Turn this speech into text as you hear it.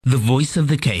The Voice of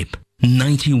the Cape,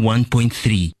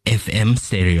 91.3 FM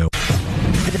stereo.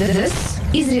 This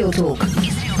is Real Talk.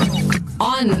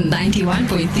 On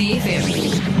 91.3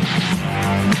 FM.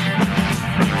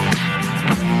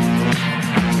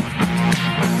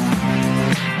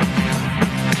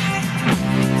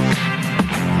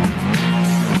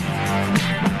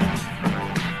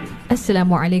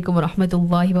 Assalamu alaikum wa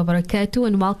rahmatullahi wa barakatuh,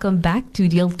 and welcome back to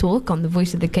Real Talk on the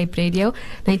Voice of the Cape Radio,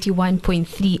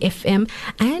 91.3 FM.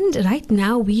 And right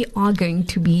now we are going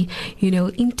to be,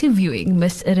 interviewing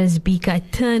Miss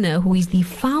Razbeecka Turner, who is the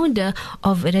founder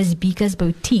of Razbeecka's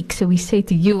Boutique. So we say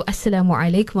to you, Assalamu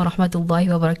alaikum wa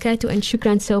rahmatullahi wa barakatuh, and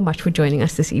shukran so much for joining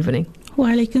us this evening. Wa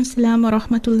alaikum salam wa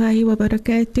rahmatullahi wa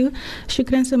barakatuh.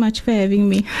 Shukran so much for having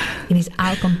me. It is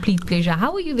our complete pleasure.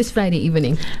 How are you this Friday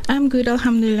evening? I'm good,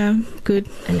 alhamdulillah. Good.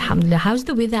 Alhamdulillah. How's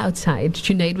the weather outside?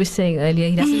 Junaid was saying earlier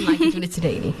he doesn't like it when it's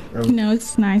rainy. No,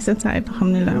 it's nice outside,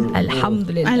 alhamdulillah.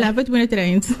 Alhamdulillah. I love it when it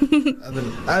rains.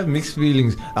 I have mixed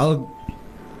feelings.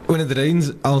 When it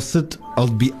rains, I'll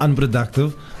be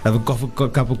unproductive, have a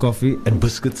cup of coffee and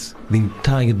biscuits the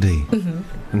entire day.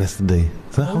 And that's the day.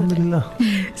 So, alhamdulillah.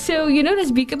 So,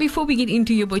 Razbeecka, before we get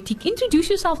into your boutique, introduce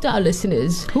yourself to our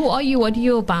listeners. Who are you? What are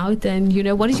you about? And,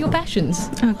 what is your passions?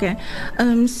 Okay.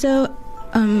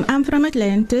 I'm from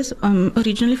Atlantis,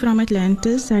 originally from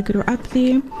Atlantis. I grew up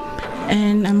there,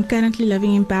 and I'm currently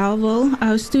living in Bellville.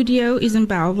 Our studio is in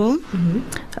Bellville.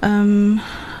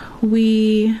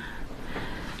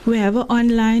 We have an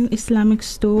online Islamic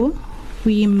store.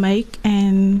 We make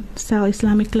and sell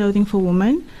Islamic clothing for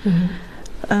women.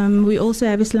 We also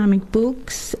have Islamic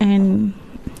books, and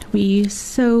we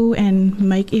sew and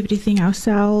make everything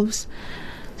ourselves.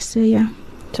 So, yeah.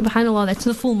 SubhanAllah, that's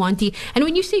the full Monty. And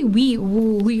when you say we,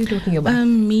 who are you talking about?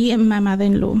 Me and my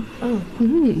mother-in-law. Oh.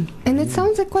 And it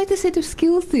sounds like quite a set of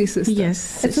skills there, sister.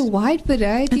 Yes. It's a wide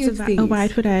variety of things. A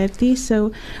wide variety.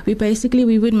 So we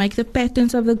would make the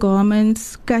patterns of the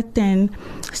garments, cut and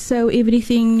sew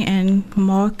everything and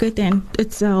market, and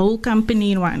it's a whole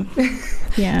company in one.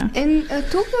 Yeah. And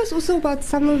talk to us also about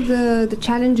some of the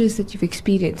challenges that you've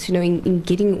experienced, in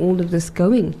getting all of this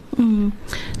going.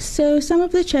 So some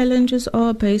of the challenges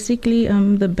are basically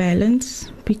the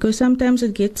balance, because sometimes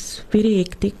it gets very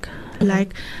hectic.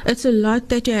 Like, it's a lot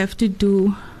that you have to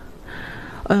do.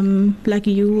 Like,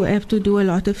 you have to do a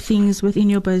lot of things within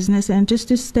your business, and just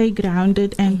to stay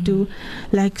grounded and to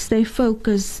stay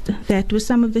focused. That was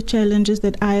some of the challenges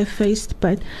that I have faced,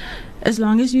 but as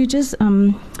long as you just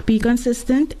be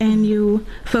consistent and you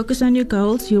focus on your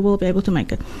goals, you will be able to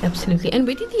make it. Absolutely. And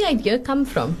where did the idea come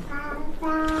from?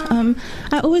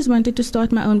 I always wanted to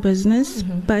start my own business,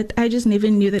 but I just never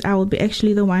knew that I would be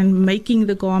actually the one making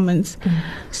the garments.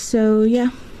 So, yeah.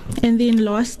 And then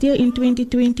last year in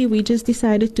 2020, we just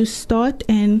decided to start,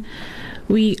 and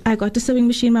I got a sewing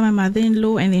machine by my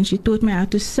mother-in-law, and then she taught me how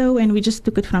to sew, and we just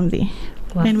took it from there.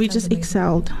 Wow, and we just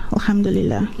excelled,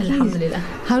 alhamdulillah. Alhamdulillah.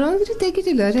 How long did it take you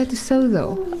to learn how to sew,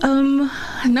 though?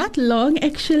 Not long,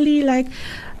 actually.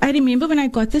 I remember when I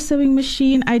got the sewing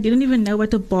machine, I didn't even know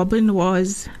what a bobbin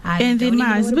was. And then my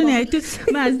husband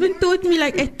taught me,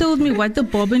 told me what the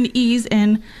bobbin is,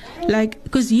 and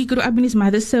because he grew up in his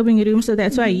mother's sewing room, so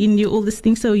that's why he knew all these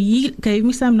things. So he gave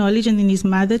me some knowledge, and then his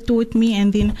mother taught me,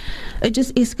 and then it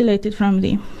just escalated from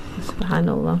there.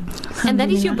 SubhanAllah. And that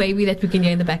is your baby that we can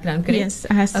hear in the background, correct? Yes,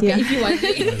 okay, if you want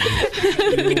to.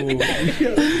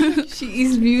 She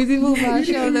is beautiful,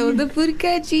 mashallah. The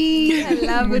burkaji. I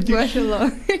love it,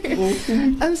 mashallah.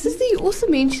 Sister, you also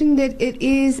mentioned that it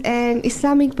is an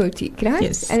Islamic boutique, right?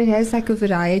 Yes. And it has a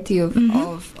variety of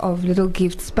little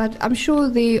gifts. But I'm sure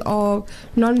there are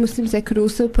non-Muslims that could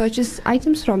also purchase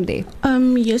items from there.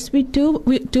 Yes, we do.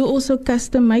 We do also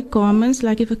custom make garments.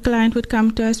 Like, if a client would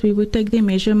come to us, we would take their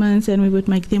measurements and we would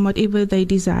make them whatever they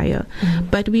desire.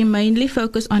 But we mainly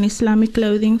focus on Islamic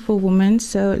clothing for women.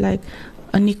 So,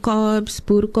 niqabs,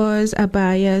 burqas,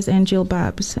 abayas, and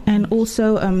jilbabs. And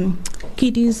also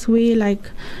kiddies wear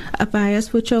abayas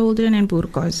for children and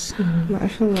burqas.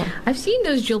 MashaAllah. I've seen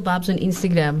those jilbabs on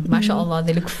Instagram. MashaAllah,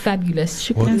 they look fabulous.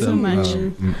 Shukran so much.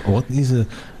 What is a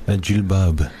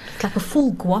jilbab? It's like a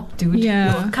full guap, dude.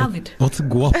 Yeah. You're covered. What's a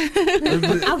guap?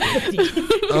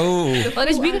 Well,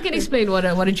 Razbeecka can explain what a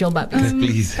jilbab is. Yes,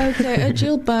 please. Okay, a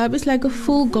jilbab is like a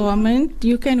full garment.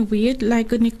 You can wear it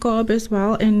like a niqab as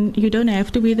well, and you don't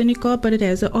have to wear the niqab, but it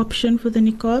has an option for the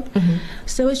niqab.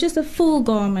 So it's just a full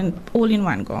garment, all in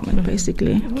one garment,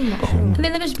 basically. And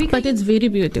then Razbeecka, But it's very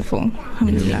beautiful.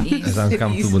 Alhamdulillah. It's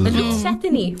uncomfortable it as looks well.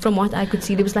 satiny from what I could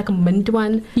see. There was like a mint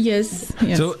one. Yes.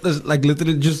 So there's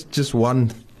literally just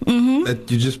one that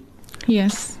you just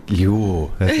Yes.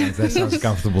 Yo, that sounds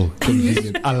comfortable.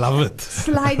 Convenient. I love it.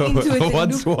 Slide into it.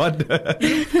 What's one?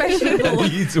 Fashionable.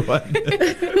 Needs one.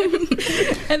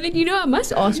 And then, I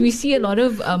must ask, we see a lot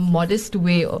of modest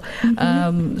wear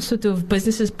sort of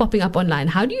businesses popping up online.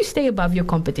 How do you stay above your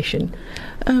competition?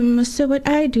 So what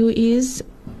I do is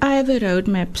I have a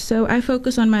roadmap. So I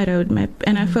focus on my roadmap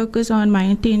and I focus on my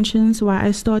intentions, why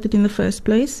I started in the first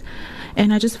place.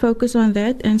 And I just focus on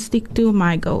that and stick to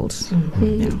my goals.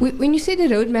 Yeah. When you say the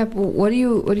roadmap, what do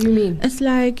you mean? It's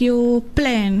like your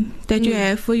plan that you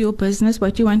have for your business,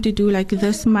 what you want to do. Like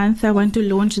this month, I want to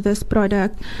launch this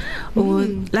product or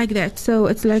like that. So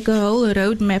it's like a whole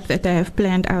roadmap that I have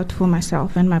planned out for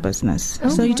myself and my business.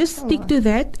 So you just stick to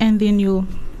that and then you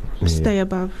stay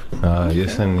above.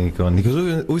 Yes, and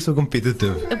Nico's always so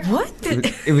competitive. What?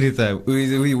 Every time.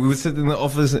 We would sit in the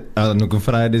office on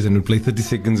Fridays and we'd play 30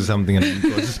 seconds or something and Nico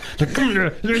was just like, come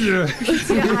here. Your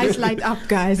eyes light up,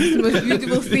 guys. It's the most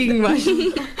beautiful thing, Mash.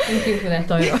 Thank you for that,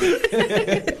 Toyo.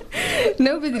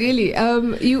 No, but really,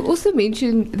 you also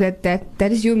mentioned that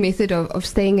is your method of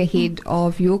staying ahead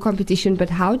of your competition,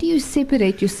 but how do you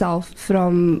separate yourself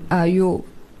from your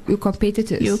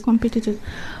competitors? Your competitors.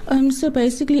 So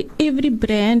basically, every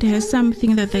brand has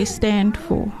something that they stand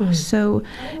for. So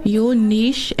your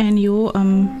niche and your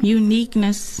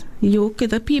uniqueness,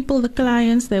 the people, the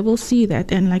clients, they will see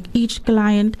that, and like each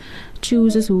client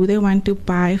chooses who they want to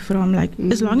buy from. Like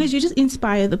as long as you just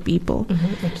inspire the people,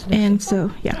 and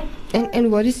so yeah. And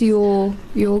what is your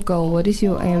goal? What is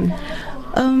your aim?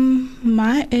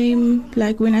 My aim,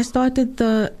 like when I started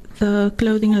the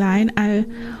clothing line,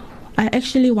 I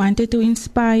actually wanted to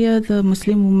inspire the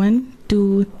Muslim woman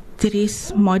to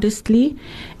dress modestly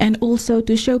and also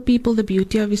to show people the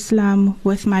beauty of Islam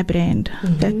with my brand.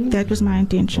 That was my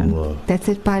intention. Wow. That's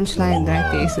a punchline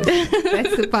right there. So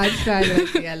that's the punchline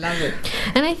right there. I love it.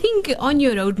 And I think on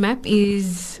your roadmap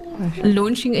is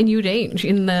launching a new range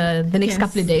in the next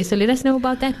couple of days. So let us know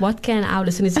about that. What can our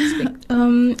listeners expect?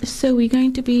 So we're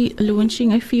going to be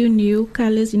launching a few new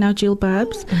colors in our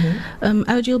jilbabs.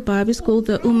 Our jilbab is called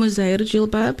the Umazair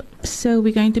jilbab. So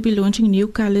we're going to be launching new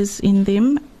colors in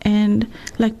them and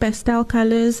like pastel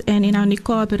colors, and in our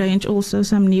niqab range also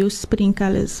some new spring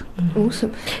colors.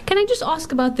 Awesome. Can I just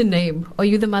ask about the name? Are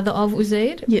you the mother of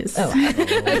Uzair? Yes. Oh.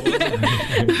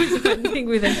 I was wondering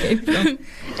where that came from.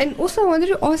 And also I wanted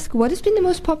to ask, what has been the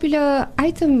most popular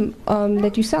item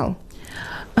that you sell?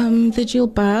 The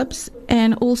jilbabs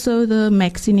and also the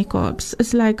maxi niqabs.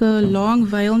 It's like a long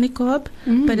veil niqab,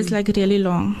 but it's like really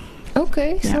long.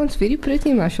 Okay, sounds very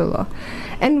pretty, mashallah.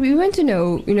 And we want to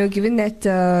know, given that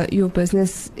your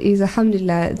business is,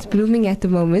 alhamdulillah, it's blooming at the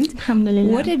moment,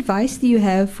 Alhamdulillah. what advice do you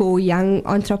have for young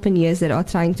entrepreneurs that are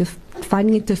trying to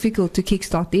finding it difficult to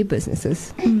kickstart their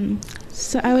businesses?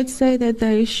 So I would say that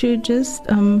they should just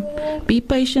be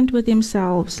patient with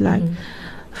themselves. Like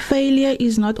failure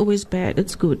is not always bad,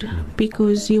 it's good,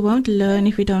 because you won't learn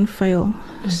if you don't fail.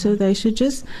 So they should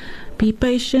just be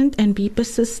patient and be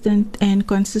persistent and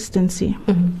consistency.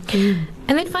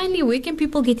 And then finally, where can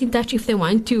people get in touch if they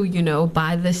want to,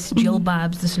 buy this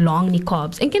jilbabs, this long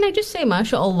niqabs? And can I just say,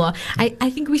 mashallah, I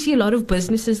think we see a lot of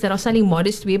businesses that are selling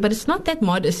modest wear, but it's not that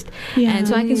modest. Yeah. And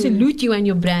so I can salute you and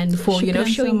your brand for, Shukran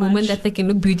showing so women much. that they can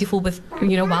look beautiful with,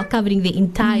 while covering the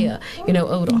entire,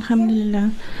 overall.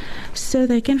 Alhamdulillah. So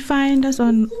they can find us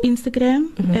on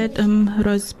Instagram at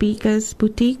Razbeecka's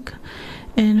Boutique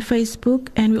and Facebook,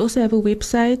 and we also have a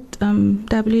website,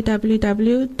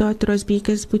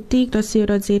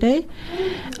 www.razbeekkasboutique.co.za.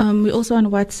 We're also on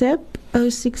WhatsApp,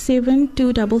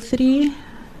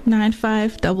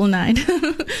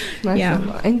 067-233-9599.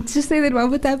 Mashallah. And just say that one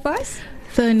more time, guys.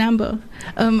 The number,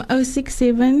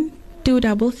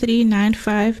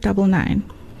 067-233-9599.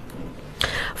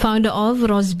 Founder of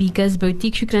Razbeecka's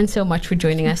Boutique, shukran so much for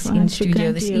joining us in studio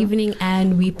Shukran this to you. evening,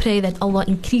 and we pray that Allah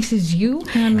increases you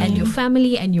and your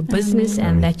family and your business,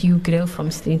 and that you grow from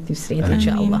strength to strength,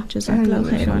 inshallah. Jazakallah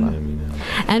khairan.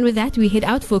 And with that, we head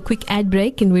out for a quick ad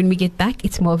break, and when we get back,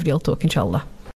 it's more of Real Talk, inshallah.